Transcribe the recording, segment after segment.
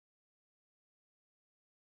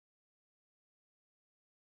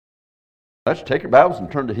Let's take your Bibles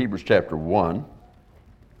and turn to Hebrews chapter 1.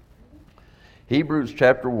 Hebrews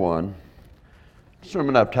chapter 1.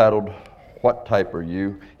 Sermon I've titled, What Type Are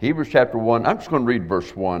You? Hebrews chapter 1. I'm just going to read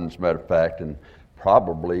verse 1, as a matter of fact, and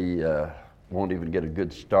probably won't even get a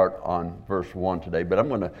good start on verse 1 today, but I'm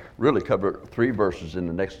going to really cover 3 verses in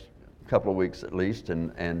the next couple of weeks at least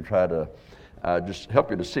and try to just help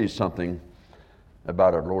you to see something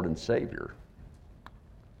about our Lord and Savior.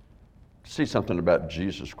 See something about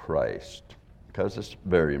Jesus Christ, because it's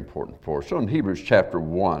very important for us. So in Hebrews chapter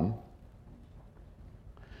 1,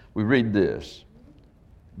 we read this: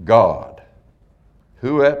 God,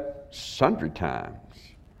 who at sundry times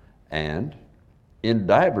and in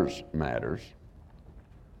divers matters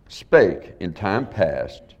spake in time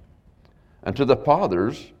past unto the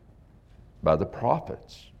fathers by the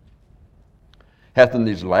prophets, hath in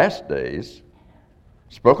these last days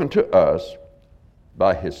spoken to us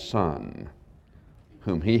by his Son,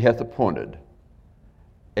 whom he hath appointed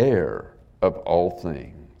heir of all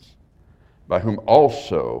things, by whom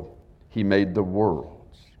also he made the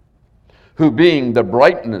worlds, who being the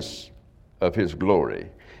brightness of his glory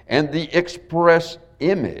and the express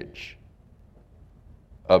image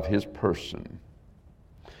of his person,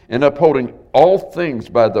 and upholding all things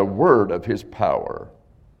by the word of his power,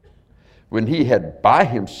 when he had by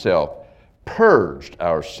himself purged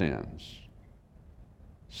our sins,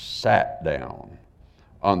 sat down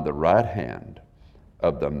on the right hand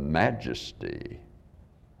of the majesty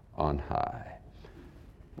on high.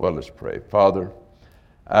 Well, let's pray. Father,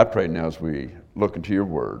 I pray now as we look into your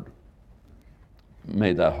word,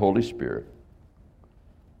 may thy Holy Spirit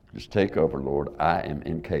just take over, Lord. I am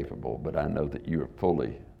incapable, but I know that you are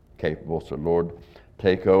fully capable. So, Lord,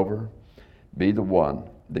 take over. Be the one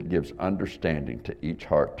that gives understanding to each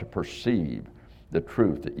heart to perceive the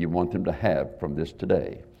truth that you want them to have from this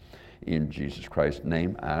today. In Jesus Christ's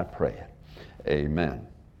name I pray it. Amen.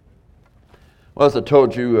 Well, as I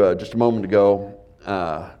told you just a moment ago,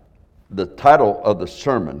 the title of the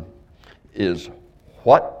sermon is,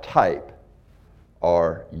 What Type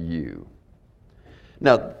Are You?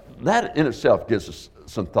 Now, that in itself gives us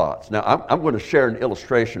some thoughts. Now, I'm going to share an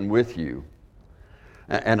illustration with you.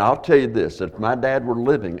 And I'll tell you this, that if my dad were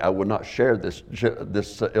living, I would not share this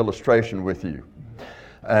illustration with you.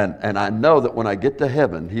 And I know that when I get to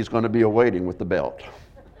heaven, he's going to be awaiting with the belt.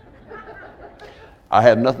 I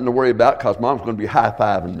have nothing to worry about because Mom's going to be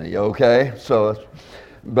high-fiving me, okay?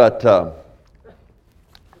 But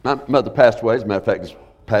my mother passed away. As a matter of fact, this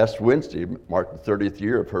past Wednesday marked the 30th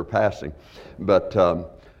year of her passing. But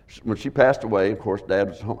when she passed away, of course, Dad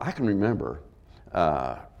was home. I can remember,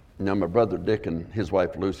 my brother Dick and his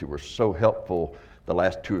wife Lucy were so helpful the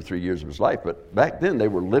last 2 or 3 years of his life. But back then, they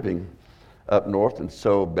were living up north, and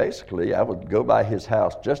so basically I would go by his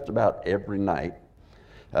house just about every night.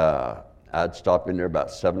 I'd stop in there about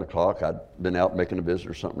 7 o'clock. I'd been out making a visit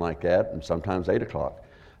or something like that, and sometimes 8 o'clock.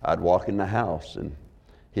 I'd walk in the house, and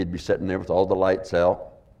he'd be sitting there with all the lights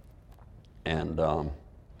out, and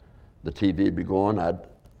the TV would be going.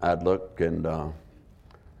 I'd look, and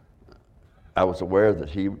I was aware that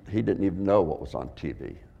he didn't even know what was on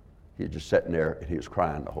TV. He was just sitting there, and he was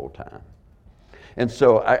crying the whole time. And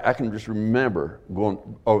so I can just remember going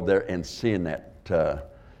over there and seeing that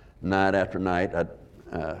night after night. I'd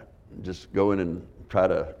just go in and try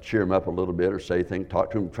to cheer him up a little bit or say things, talk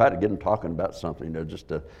to him, try to get him talking about something, just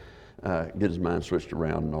to get his mind switched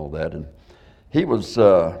around and all that. And he was,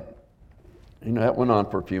 that went on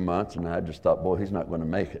for a few months, and I just thought, boy, he's not going to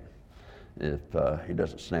make it if he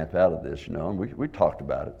doesn't snap out of this, and we talked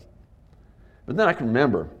about it. But then I can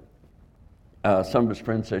remember some of his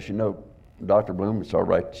friends says, Dr. Bloom, it's all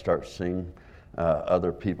right to start seeing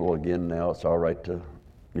other people again now. It's all right to,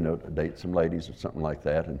 to date some ladies or something like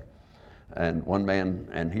that. And one man,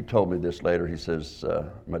 and he told me this later, he says,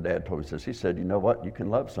 my dad told me this, he said, you know what, you can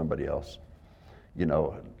love somebody else.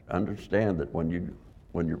 Understand that when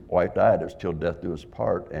your wife died, it was till death do us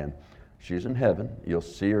part, and she's in heaven. You'll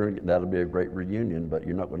see her, that'll be a great reunion, but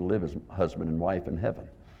you're not going to live as husband and wife in heaven.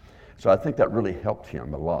 So I think that really helped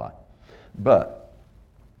him a lot. But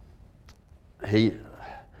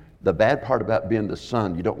the bad part about being the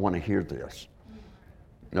son, you don't want to hear this.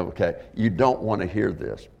 Okay? You don't want to hear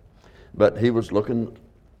this. But he was looking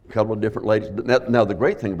a couple of different ladies. Now, the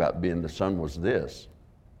great thing about being the son was this.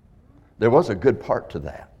 There was a good part to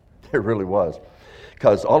that. There really was.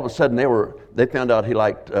 Because all of a sudden they found out he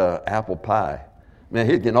liked apple pie. Man,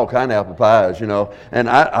 he's getting all kind of apple pies, And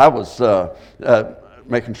I was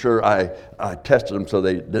making sure I tested them so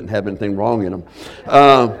they didn't have anything wrong in them.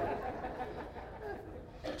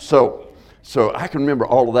 So I can remember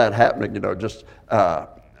all of that happening, just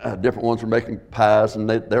different ones were making pies, and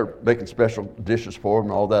they're making special dishes for them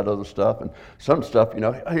and all that other stuff. And some stuff,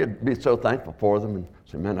 he'd be so thankful for them and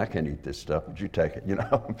say, man, I can't eat this stuff. Would you take it,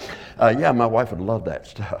 yeah, my wife would love that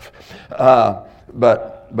stuff.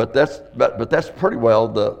 But that's pretty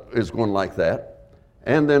well is going like that.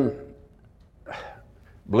 And then,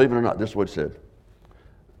 believe it or not, this is what he said.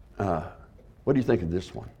 What do you think of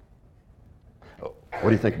this one? What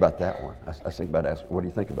do you think about that one? I think about asking, what do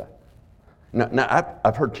you think about it? Now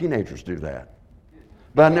I've heard teenagers do that,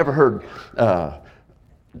 but I never heard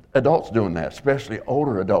adults doing that, especially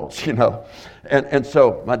older adults, And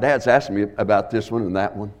so my dad's asking me about this one and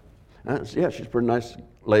that one. And I said, yeah, she's a pretty nice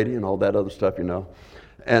lady and all that other stuff,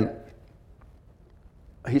 And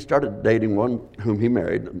he started dating one whom he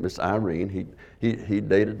married, Miss Irene. He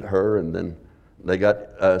dated her, and then they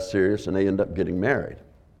got serious, and they ended up getting married.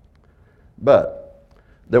 But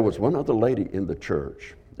there was one other lady in the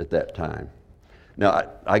church at that time. Now,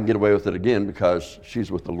 I can get away with it again because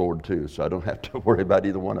she's with the Lord too, so I don't have to worry about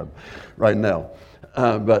either one of them right now.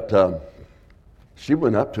 But she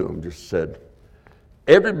went up to him and just said,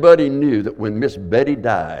 everybody knew that when Miss Betty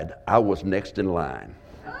died, I was next in line.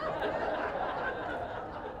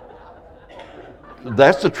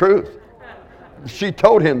 That's the truth. She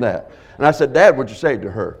told him that. And I said, Dad, what'd you say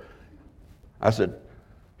to her?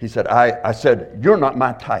 He said, I said, you're not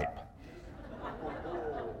my type.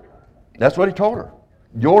 That's what he told her.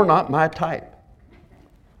 You're not my type.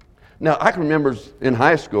 Now, I can remember in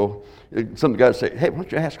high school, some guys say, hey, why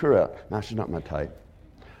don't you ask her out? No, she's not my type.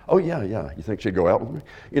 Oh, yeah. You think she'd go out with me?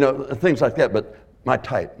 Things like that, but my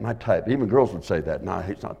type. Even girls would say that. No,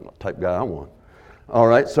 he's not the type guy I want. All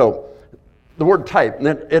right, so the word type, and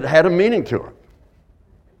it had a meaning to her.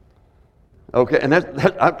 Okay, and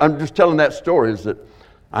I'm just telling that story is that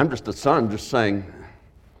I'm just a son just saying,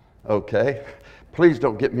 okay, please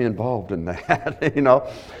don't get me involved in that,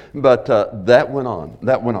 But that went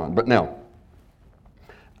on. But now,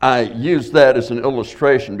 I use that as an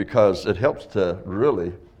illustration because it helps to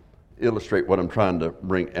really illustrate what I'm trying to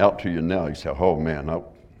bring out to you now. You say, oh man,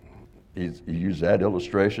 you use that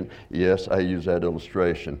illustration? Yes, I use that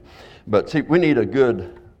illustration. But see, we need a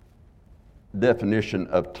good definition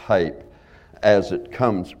of type as it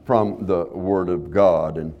comes from the Word of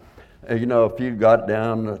God. And if you got it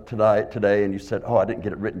down today and you said, oh, I didn't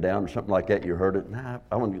get it written down or something like that, you heard it,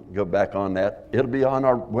 I want to go back on that. It'll be on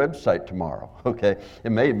our website tomorrow, okay?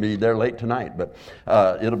 It may be there late tonight, but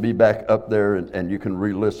it'll be back up there and you can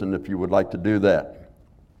re-listen if you would like to do that.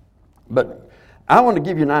 But I want to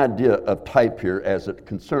give you an idea of type here as it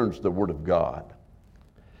concerns the Word of God.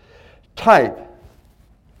 Type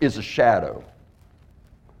is a shadow.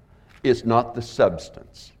 It's not the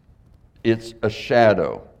substance. It's a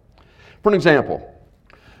shadow. For an example,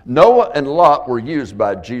 Noah and Lot were used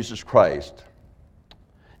by Jesus Christ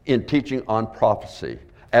in teaching on prophecy,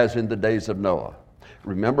 as in the days of Noah.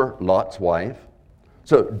 Remember Lot's wife?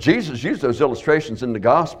 So Jesus used those illustrations in the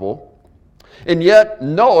gospel, and yet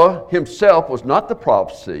Noah himself was not the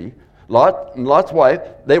prophecy. Lot and Lot's wife,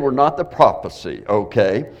 they were not the prophecy,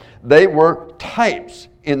 okay? They were types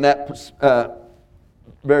in that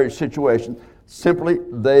very situation. Simply,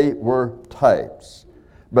 they were types,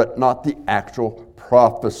 but not the actual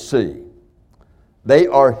prophecy. They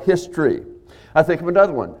are history. I think of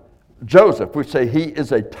another one. Joseph, we say he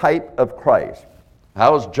is a type of Christ.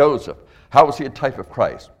 How is Joseph? How was he a type of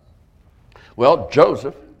Christ? Well,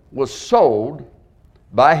 Joseph was sold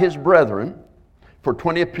by his brethren for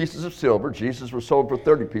 20 pieces of silver. Jesus was sold for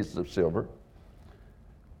 30 pieces of silver.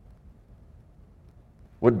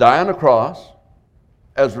 Would die on a cross.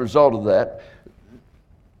 As a result of that,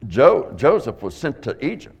 Joseph was sent to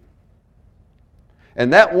Egypt.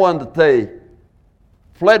 And that one that they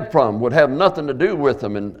fled from would have nothing to do with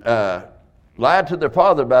them and lied to their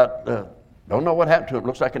father about, don't know what happened to him.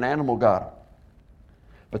 Looks like an animal got him.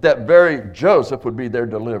 But that very Joseph would be their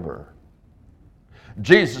deliverer.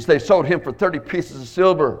 Jesus, they sold him for 30 pieces of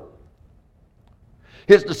silver.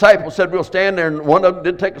 His disciples said, we'll stand there, and one of them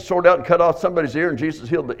did take a sword out and cut off somebody's ear, and Jesus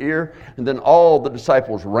healed the ear, and then all the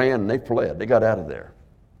disciples ran and they fled. They got out of there.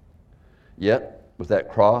 Yet, with that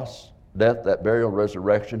cross, death, that burial,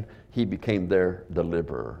 resurrection, he became their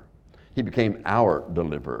deliverer. He became our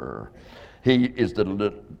deliverer. He is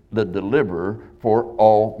the deliverer for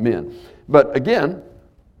all men. But again,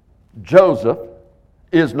 Joseph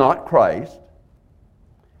is not Christ.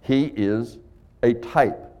 He is a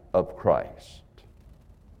type of Christ.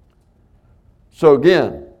 So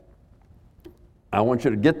again, I want you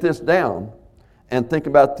to get this down and think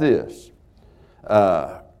about this.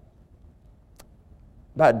 By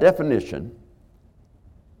definition,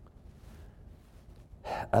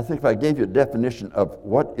 I think if I gave you a definition of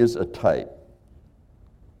what is a type,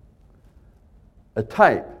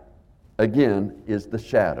 again, is the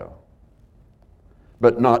shadow,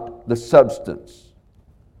 but not the substance.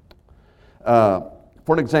 For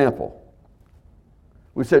an example,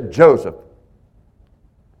 we said Joseph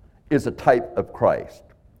is a type of Christ.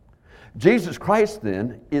 Jesus Christ,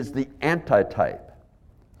 then, is the antitype.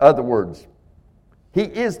 In other words, he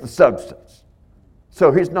is the substance.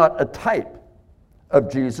 So he's not a type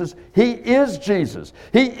of Jesus. He is Jesus.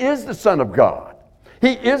 He is the Son of God.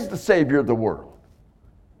 He is the Savior of the world.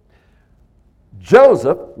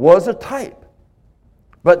 Joseph was a type,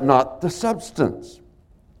 but not the substance.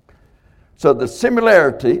 So the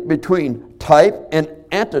similarity between type and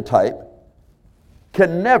antitype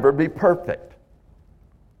can never be perfect.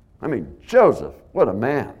 I mean, Joseph, what a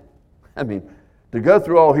man. I mean, to go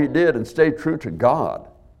through all he did and stay true to God.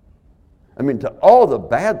 I mean, to all the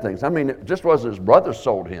bad things. I mean, it just wasn't his brothers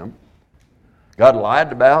sold him. God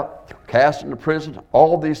lied about, cast into prison.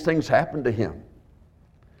 All these things happened to him.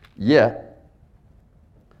 Yet,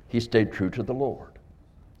 he stayed true to the Lord.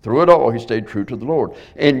 Through it all, he stayed true to the Lord.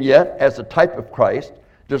 And yet, as a type of Christ,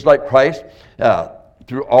 just like Christ,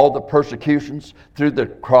 through all the persecutions, through the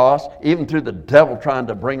cross, even through the devil trying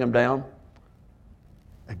to bring him down,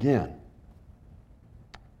 again,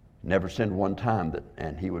 never sinned one time,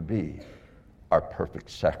 and he would be our perfect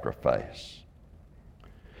sacrifice.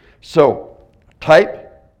 So,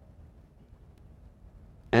 type,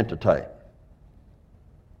 antitype.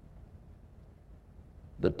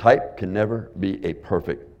 The type can never be a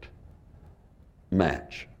perfect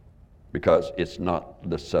match because it's not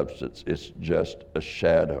the substance, it's just a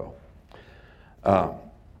shadow.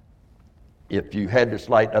 If you had this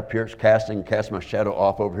light up here, it's cast my shadow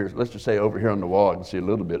off over here. Let's just say over here on the wall, I can see a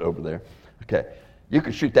little bit over there. Okay, you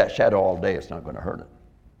can shoot that shadow all day, it's not going to hurt it.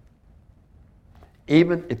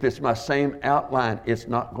 Even if it's my same outline, it's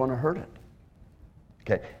not going to hurt it.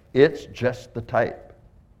 Okay, it's just the type.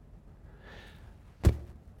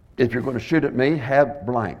 If you're going to shoot at me, have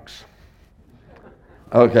blanks.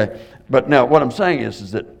 Okay, but now what I'm saying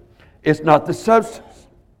is that it's not the substance.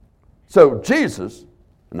 So Jesus,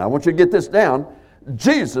 and I want you to get this down,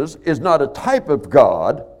 Jesus is not a type of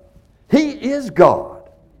God. He is God.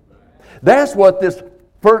 That's what these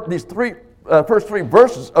first three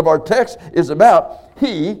verses of our text is about.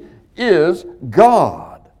 He is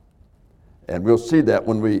God. And we'll see that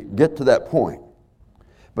when we get to that point.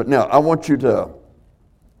 But now I want you to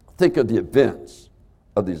think of the events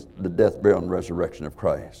of the death, burial, and resurrection of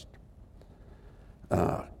Christ.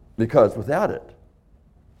 Because without it,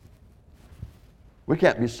 we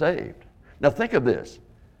can't be saved. Now think of this.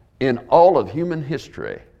 In all of human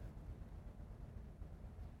history,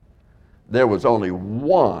 there was only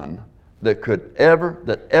one that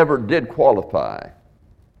ever did qualify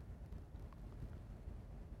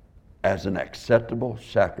as an acceptable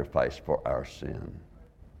sacrifice for our sin.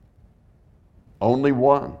 Only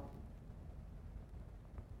one.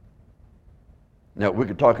 Now, we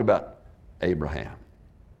could talk about Abraham.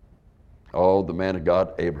 Oh, the man of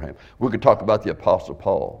God, Abraham. We could talk about the Apostle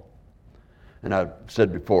Paul. And I've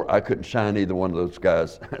said before, I couldn't shine either one of those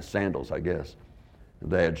guys' sandals, I guess. If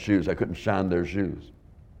they had shoes, I couldn't shine their shoes.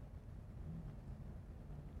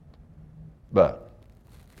 But,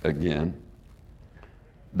 again,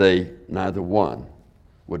 neither one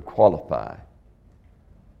would qualify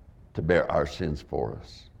to bear our sins for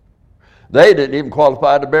us. They didn't even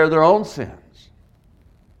qualify to bear their own sins.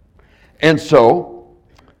 And so,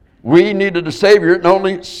 we needed a Savior, and the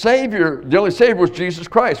only Savior was Jesus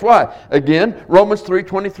Christ. Why? Again, Romans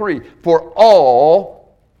 3:23. For all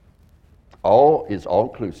is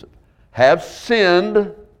all-inclusive, have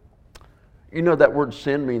sinned. You know that word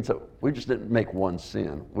sin means that we just didn't make one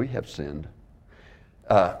sin. We have sinned.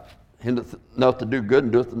 Him that knoweth to do good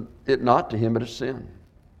and doeth it not, to him it is sin.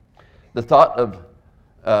 The thought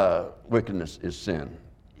of wickedness is sin.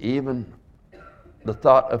 Even the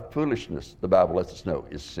thought of foolishness, the Bible lets us know,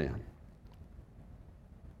 is sin.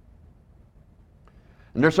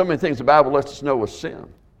 And there's so many things the Bible lets us know is sin.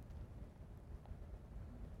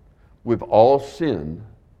 We've all sinned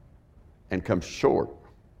and come short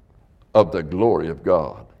of the glory of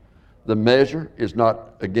God. The measure is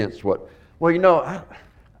not against what, well, you know,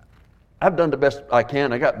 I've done the best I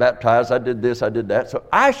can. I got baptized. I did this. I did that. So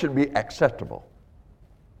I should be acceptable.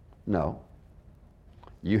 No.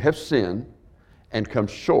 You have sinned and come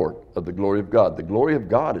short of the glory of God. The glory of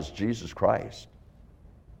God is Jesus Christ.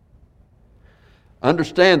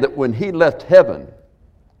 Understand that when he left heaven,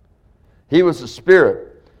 he was a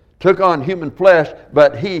spirit, took on human flesh,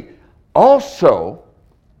 but he also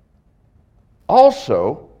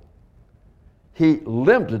he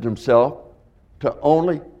limited himself to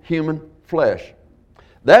only human flesh.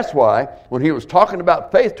 That's why when he was talking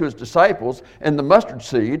about faith to his disciples and the mustard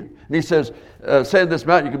seed, and he says, say to this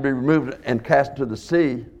mountain, you can be removed and cast into the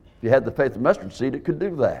sea. If you had the faith of mustard seed, it could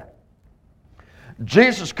do that.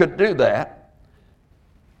 Jesus could do that.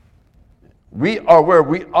 We are where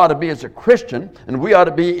we ought to be as a Christian, and we ought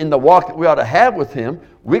to be in the walk that we ought to have with him.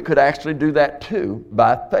 We could actually do that too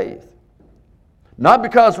by faith. Not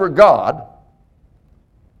because we're God.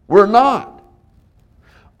 We're not.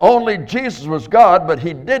 Only Jesus was God, but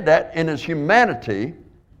he did that in his humanity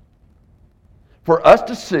for us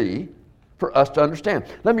to see, for us to understand.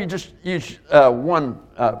 Let me just use one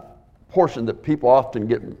portion that people often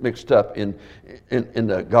get mixed up in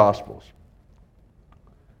the Gospels.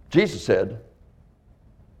 Jesus said,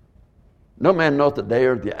 no man knoweth the day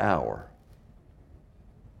or the hour,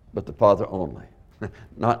 but the Father only.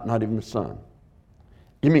 Not even the Son.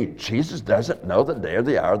 You mean Jesus doesn't know the day or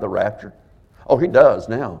the hour of the rapture? Oh, he does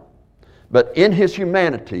now. But in his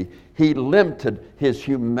humanity, he limited his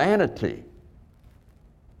humanity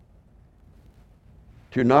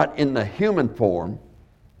to not in the human form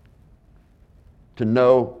to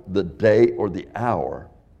know the day or the hour,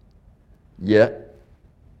 yet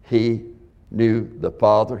he knew the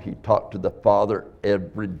Father. He talked to the Father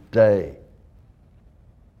every day.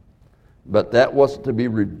 But that wasn't to be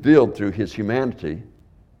revealed through his humanity,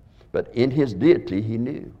 but in his deity he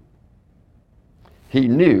knew. He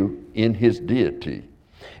knew in his deity.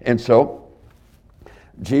 And so,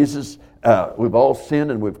 Jesus, we've all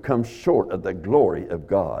sinned and we've come short of the glory of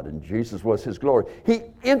God. And Jesus was his glory. He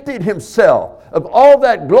emptied himself of all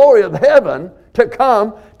that glory of heaven to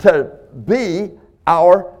come to be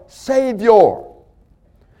our Savior.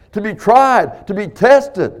 To be tried, to be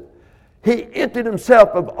tested. He emptied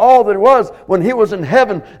himself of all that was when he was in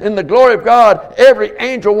heaven in the glory of God. Every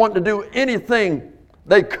angel wanted to do anything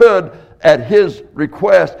they could at his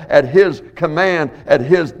request, at his command, at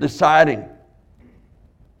his deciding.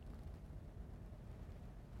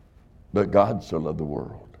 But God so loved the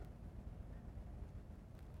world.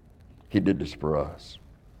 He did this for us.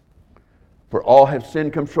 For all have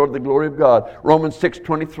sinned, come short of the glory of God. Romans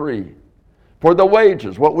 6:23. For the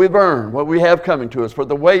wages, what we've earned, what we have coming to us, for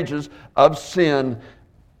the wages of sin.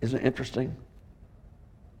 Isn't it interesting?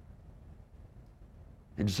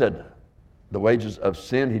 He just said, the wages of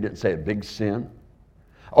sin. He didn't say a big sin.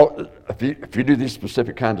 Oh, if you do these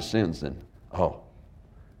specific kind of sins, then,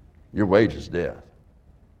 your wage is death.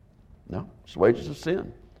 No, it's the wages of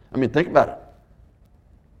sin. I mean, think about it.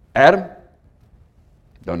 Adam,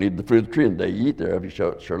 don't eat the fruit of the tree, and the day you eat thereof, you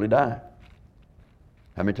shall surely die.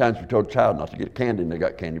 How many times we told a child not to get candy, and they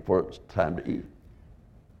got candy before it was time to eat?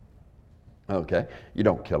 Okay, you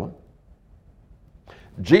don't kill them.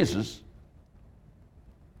 Jesus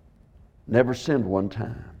never sinned one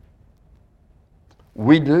time.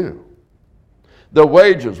 We do. The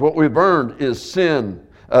wages, what we've earned, is sin,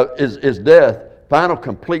 is death. Final,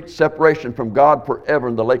 complete separation from God forever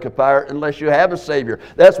in the lake of fire unless you have a Savior.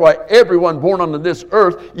 That's why everyone born onto this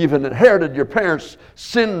earth, you've inherited your parents'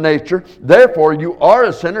 sin nature. Therefore, you are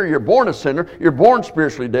a sinner. You're born a sinner. You're born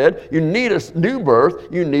spiritually dead. You need a new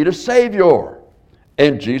birth. You need a Savior.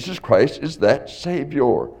 And Jesus Christ is that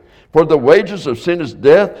Savior. For the wages of sin is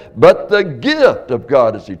death, but the gift of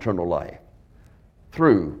God is eternal life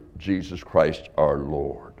through Jesus Christ our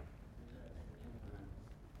Lord.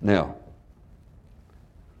 Now,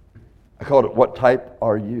 I called it, what type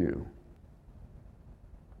are you?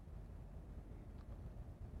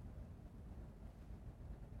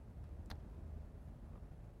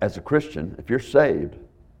 As a Christian, if you're saved,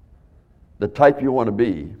 the type you want to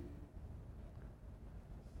be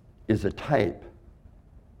is a type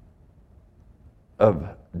of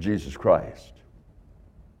Jesus Christ,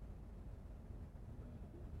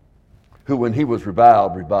 who when he was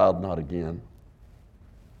reviled not again.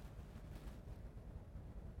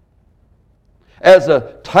 As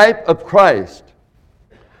a type of Christ.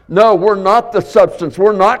 No, we're not the substance.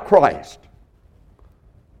 We're not Christ.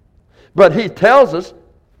 But he tells us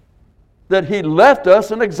that he left us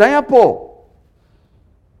an example.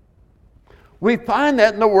 We find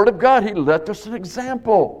that in the Word of God. He left us an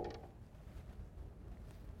example.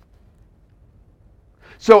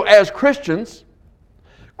 So as Christians,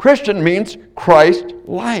 Christian means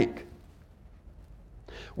Christ-like.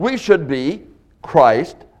 We should be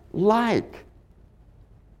Christ-like.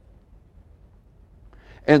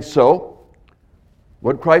 And so,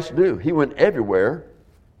 what did Christ do? He went everywhere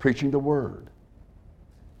preaching the Word.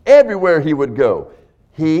 Everywhere he would go,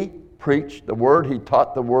 he preached the Word, he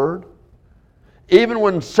taught the Word. Even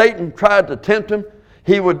when Satan tried to tempt him,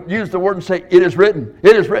 he would use the Word and say, it is written,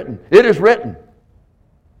 it is written, it is written.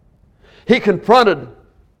 He confronted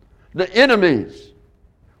the enemies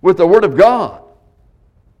with the Word of God.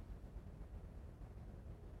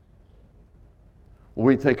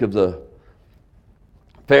 We think of the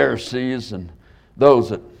Pharisees and those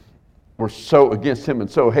that were so against him and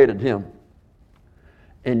so hated him.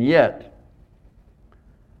 And yet,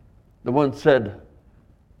 the one said,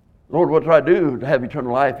 Lord, what do I do to have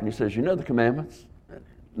eternal life? And he says, you know the commandments.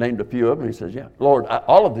 Named a few of them. He says, yeah, Lord,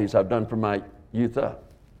 all of these I've done from my youth up.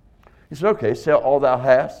 He said, okay, sell all thou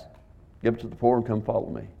hast, give it to the poor, and come follow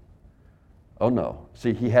me. Oh no.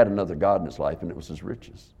 See, he had another God in his life, and it was his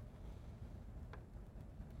riches.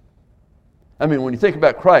 I mean, when you think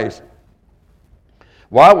about Christ,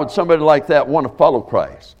 why would somebody like that want to follow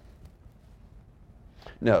Christ?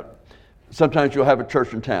 Now, sometimes you'll have a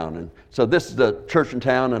church in town, and so this is the church in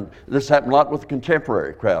town, and this happened a lot with the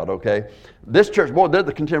contemporary crowd, okay? This church, boy, they're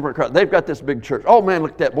the contemporary crowd. They've got this big church. Oh, man,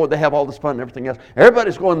 look at that. Boy, they have all this fun and everything else.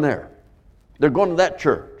 Everybody's going there. They're going to that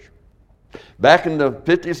church. Back in the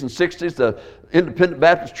 50s and 60s, the independent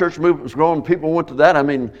Baptist church movement was growing. People went to that. I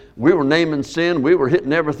mean, we were naming sin. We were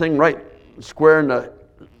hitting everything right square in the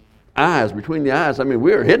eyes, between the eyes. I mean,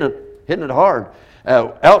 we were hitting it hard.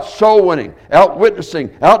 Out soul winning, out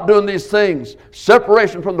witnessing, out doing these things,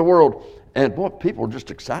 separation from the world. And boy, people are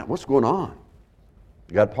just excited. What's going on?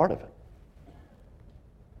 You got part of it.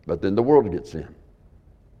 But then the world gets in.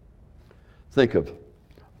 Think of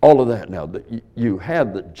all of that now. That you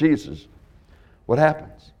have that Jesus, what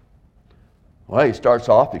happens? Well, he starts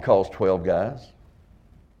off, he calls 12 guys.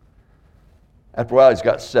 After a while, he's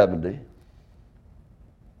got 70.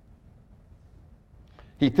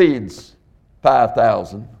 He feeds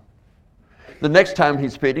 5,000. The next time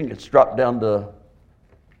he's feeding, it's dropped down to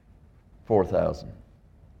 4,000.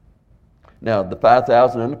 Now, the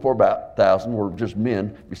 5,000 and the 4,000 were just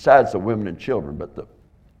men, besides the women and children, but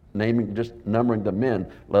just numbering the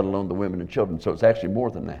men, let alone the women and children. So it's actually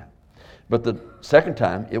more than that. But the second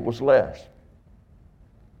time, it was less.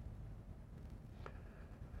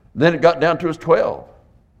 Then it got down to his 12.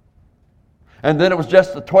 And then it was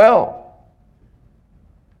just the 12.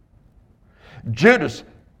 Judas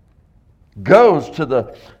goes to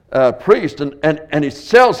the priest and he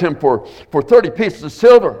sells him for 30 pieces of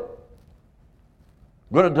silver.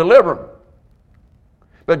 Going to deliver him.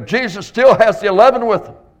 But Jesus still has the 11 with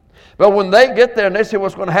him. But when they get there and they see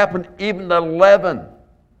what's going to happen, even the 11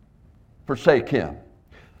 forsake him.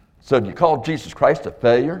 So do you call Jesus Christ a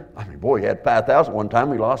failure? I mean, boy, he had 5,000 one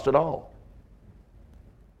time, he lost it all.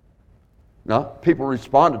 No, people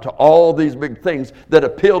responded to all these big things that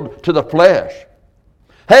appealed to the flesh.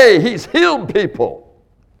 Hey, he's healed people.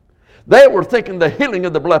 They were thinking the healing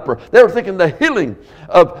of the leper. They were thinking the healing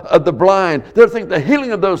of the blind. They were thinking the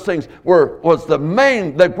healing of those things was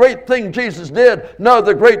the great thing Jesus did. No,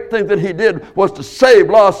 the great thing that he did was to save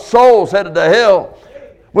lost souls headed to hell.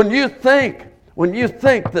 When you think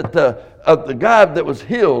that of the guy that was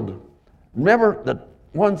healed, remember the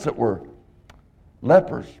ones that were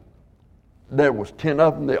lepers? There was 10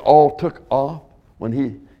 of them. They all took off when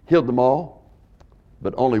he healed them all.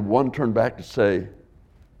 But only one turned back to say,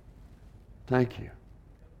 thank you.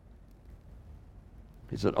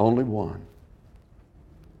 He said, only one.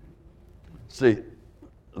 See,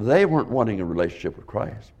 they weren't wanting a relationship with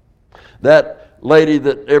Christ. That lady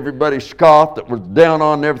that everybody scoffed, that was down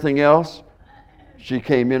on everything else, she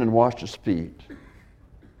came in and washed his feet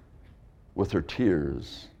with her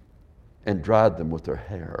tears and dried them with her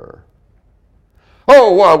hair.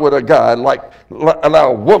 Oh, why would a guy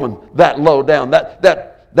allow a woman that low down,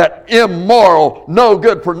 that immoral, no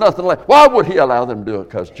good for nothing? Why would he allow them to do it?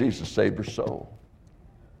 Because Jesus saved her soul.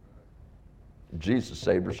 Jesus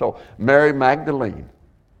saved her soul. Mary Magdalene,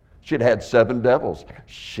 she'd had 7 devils.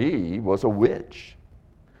 She was a witch.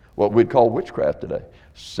 What we'd call witchcraft today.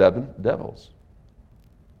 7 devils.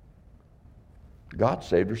 God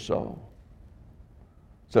saved her soul.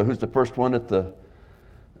 So who's the first one at the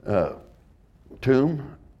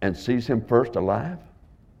tomb and sees him first alive?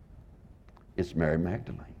 It's Mary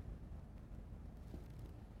Magdalene.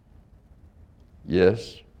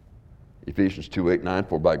 Yes, Ephesians 2:8-9,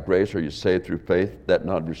 for by grace are you saved through faith, that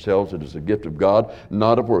not of yourselves, it is a gift of God,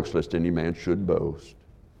 not of works, lest any man should boast.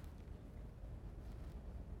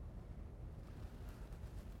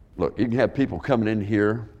 Look, you can have people coming in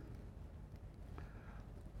here.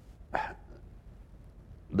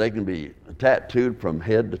 They can be tattooed from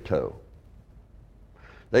head to toe.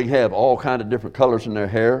 They can have all kinds of different colors in their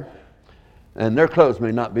hair, and their clothes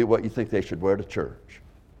may not be what you think they should wear to church.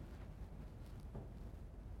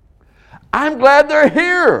 I'm glad they're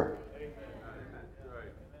here.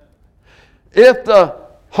 If the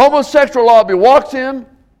homosexual lobby walks in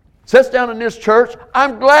sits down in this church.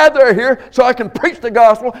 I'm glad they're here so I can preach the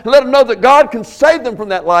gospel and let them know that God can save them from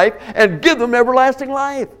that life and give them everlasting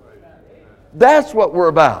life. That's what we're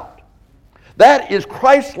about. That is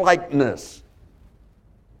Christ-likeness.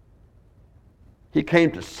 He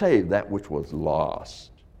came to save that which was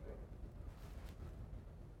lost.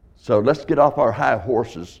 So let's get off our high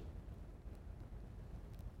horses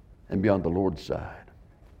and be on the Lord's side.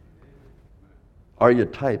 Are you a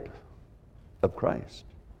type of Christ?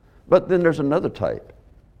 But then there's another type.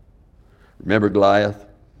 Remember Goliath?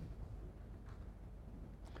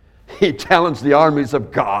 He challenged the armies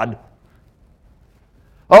of God.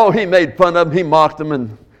 Oh, he made fun of them, he mocked them,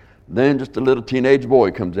 and then just a little teenage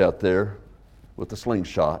boy comes out there with a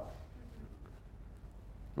slingshot.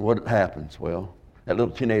 And what happens? Well, that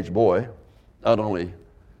little teenage boy not only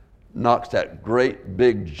knocks that great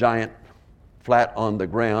big giant flat on the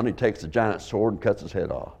ground, he takes the giant sword and cuts his head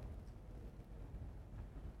off.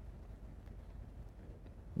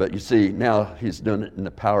 But you see, now he's doing it in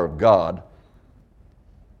the power of God,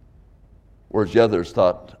 whereas the others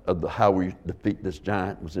thought of how we defeat this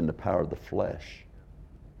giant was in the power of the flesh.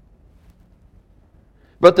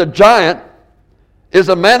 But the giant is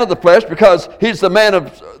a man of the flesh because he's the man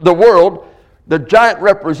of the world. The giant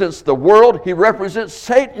represents the world. He represents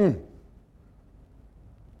Satan.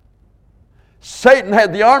 Satan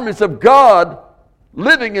had the armies of God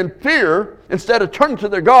living in fear instead of turning to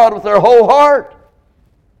their God with their whole heart.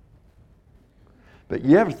 But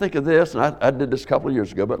you ever think of this, and I did this a couple of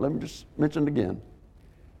years ago, but let me just mention it again.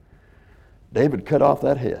 David cut off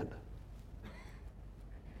that head.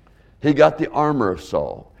 He got the armor of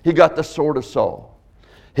Saul. He got the sword of Saul.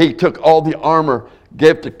 He took all the armor,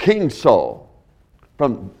 gave to King Saul.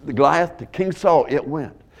 From Goliath to King Saul, it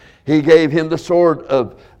went. He gave him the sword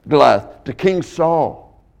of Goliath to King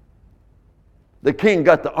Saul. The king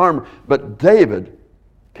got the armor, but David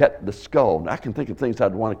kept the skull. Now, I can think of things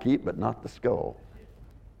I'd want to keep, but not the skull.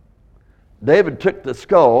 David took the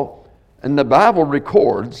skull, and the Bible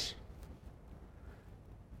records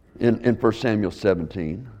in 1 Samuel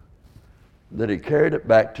 17 that he carried it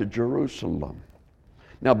back to Jerusalem.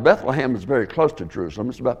 Now, Bethlehem is very close to Jerusalem.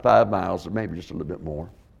 It's about 5 miles, or maybe just a little bit more.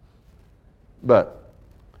 But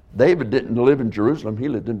David didn't live in Jerusalem. He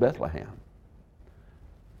lived in Bethlehem.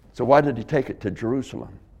 So why did he take it to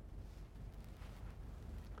Jerusalem?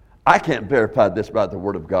 I can't verify this by the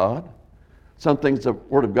Word of God. Some things the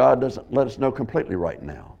Word of God doesn't let us know completely right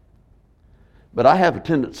now. But I have a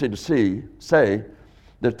tendency to say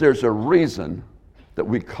that there's a reason that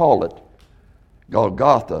we call it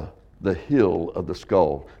Golgotha, the hill of the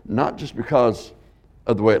skull. Not just because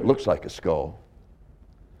of the way it looks like a skull.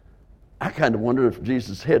 I kind of wonder if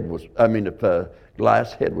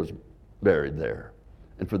Goliath's head was buried there.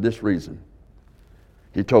 And for this reason,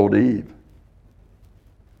 he told Eve,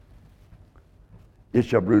 "It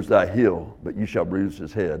shall bruise thy heel, but you shall bruise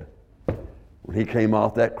his head." When he came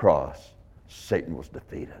off that cross, Satan was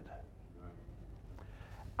defeated.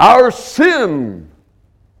 Our sin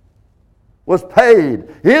was paid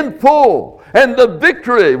in full, and the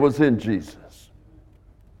victory was in Jesus.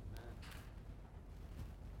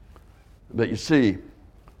 But you see,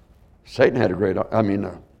 Goliath had a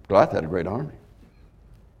great army.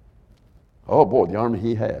 Oh boy, the army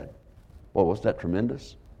he had. Boy, was that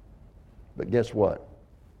tremendous. But guess what?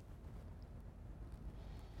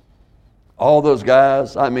 All those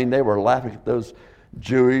guys, they were laughing at those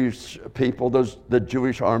Jewish people, the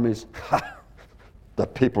Jewish armies. The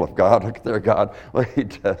people of God, look at their God. What he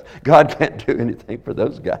does. God can't do anything for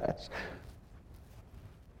those guys.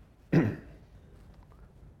 And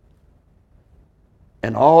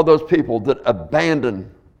all those people that abandon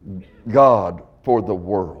God for the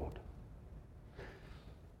world.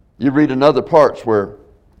 You read in other parts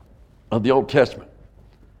of the Old Testament,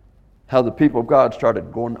 how the people of God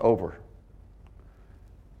started going over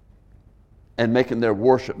and making their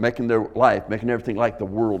worship, making their life, making everything like the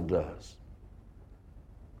world does.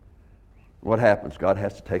 What happens? God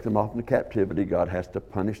has to take them off into captivity. God has to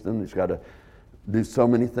punish them. He's got to do so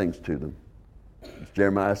many things to them. As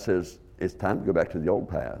Jeremiah says, it's time to go back to the old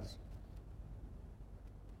paths.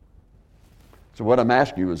 So what I'm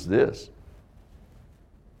asking you is this.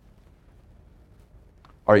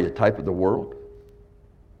 Are you a type of the world?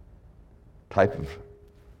 Type of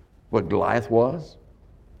what Goliath was?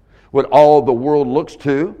 What all the world looks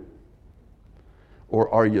to?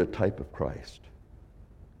 Or are you a type of Christ?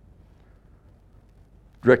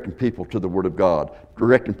 Directing people to the Word of God.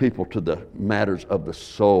 Directing people to the matters of the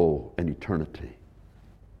soul and eternity.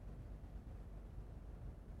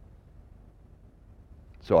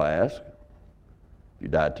 So I ask, if you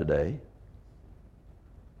died today,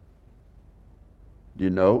 Do you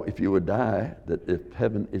know if you would die that if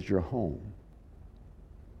heaven is your home?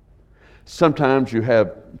 Sometimes you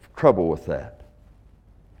have trouble with that.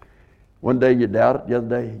 One day you doubt it, the other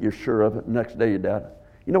day you're sure of it, the next day you doubt it.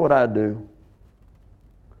 You know what I'd do?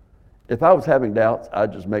 If I was having doubts,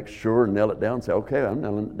 I'd just make sure and nail it down and say, okay, I'm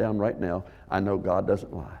nailing it down right now. I know God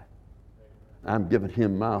doesn't lie. I'm giving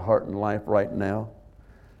him my heart and life right now.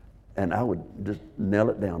 And I would just nail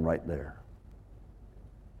it down right there.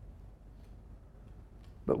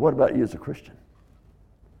 But what about you as a Christian?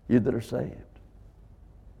 You that are saved?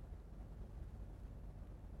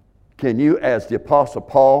 Can you, as the Apostle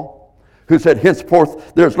Paul, who said,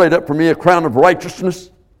 henceforth there is laid up for me a crown of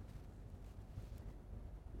righteousness?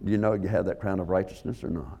 Do you know you have that crown of righteousness or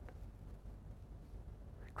not?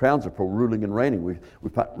 Crowns are for ruling and reigning. We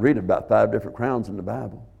read about 5 different crowns in the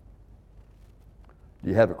Bible. Do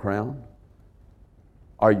you have a crown?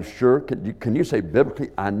 Are you sure? Can you say biblically,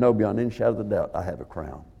 I know beyond any shadow of a doubt I have a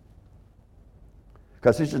crown?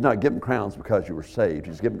 Because he's just not giving crowns because you were saved.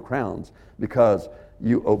 He's giving crowns because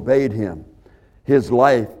you obeyed him. His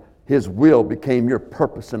life, his will became your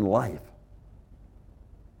purpose in life.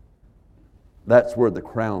 That's where the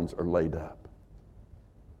crowns are laid up.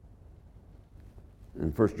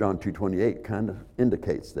 And 1 John 2:28 kind of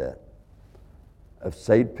indicates that. Of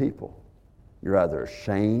saved people, you're either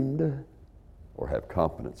ashamed or have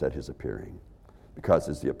confidence at his appearing. Because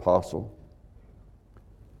as the apostle,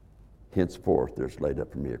 henceforth there's laid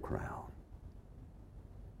up for me a crown.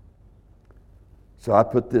 So I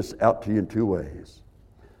put this out to you in 2 ways.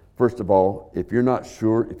 First of all, if you're not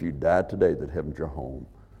sure if you died today that heaven's your home,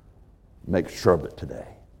 make sure of it today.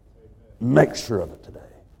 Make sure of it today.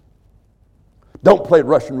 Don't play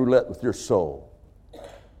Russian roulette with your soul.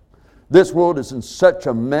 This world is in such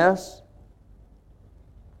a mess.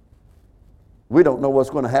 We don't know what's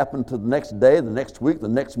going to happen to the next day, the next week, the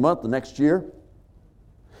next month, the next year.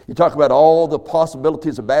 You talk about all the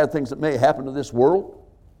possibilities of bad things that may happen to this world.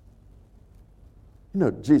 You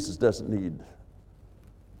know, Jesus doesn't need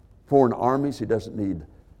foreign armies. He doesn't need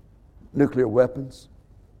nuclear weapons.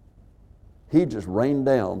 He just rained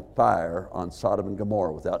down fire on Sodom and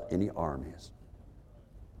Gomorrah without any armies.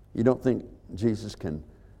 You don't think Jesus can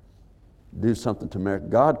do something to America?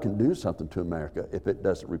 God can do something to America if it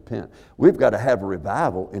doesn't repent. We've got to have a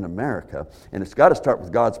revival in America, and it's got to start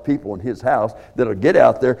with God's people in his house that'll get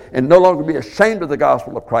out there and no longer be ashamed of the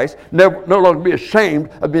gospel of Christ, no longer be ashamed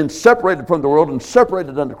of being separated from the world and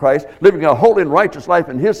separated unto Christ, living a holy and righteous life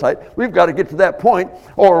in his sight. We've got to get to that point,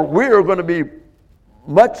 or we're going to be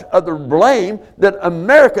much of the blame that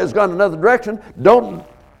America has gone another direction. Don't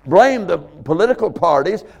blame the political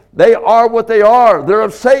parties. They are what they are. They're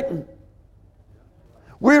of Satan.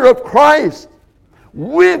 We're of Christ.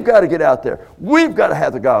 We've got to get out there. We've got to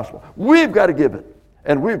have the gospel. We've got to give it.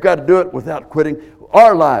 And we've got to do it without quitting.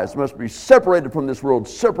 Our lives must be separated from this world,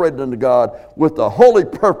 separated unto God, with the holy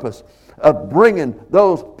purpose of bringing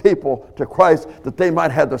those people to Christ that they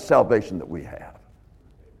might have the salvation that we have.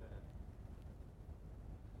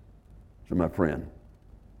 So my friend,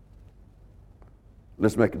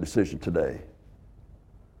 let's make a decision today.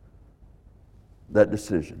 That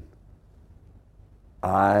decision,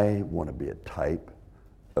 I want to be a type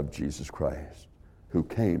of Jesus Christ who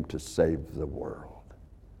came to save the world.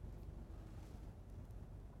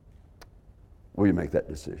 Will you make that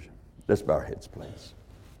decision? Let's bow our heads, please.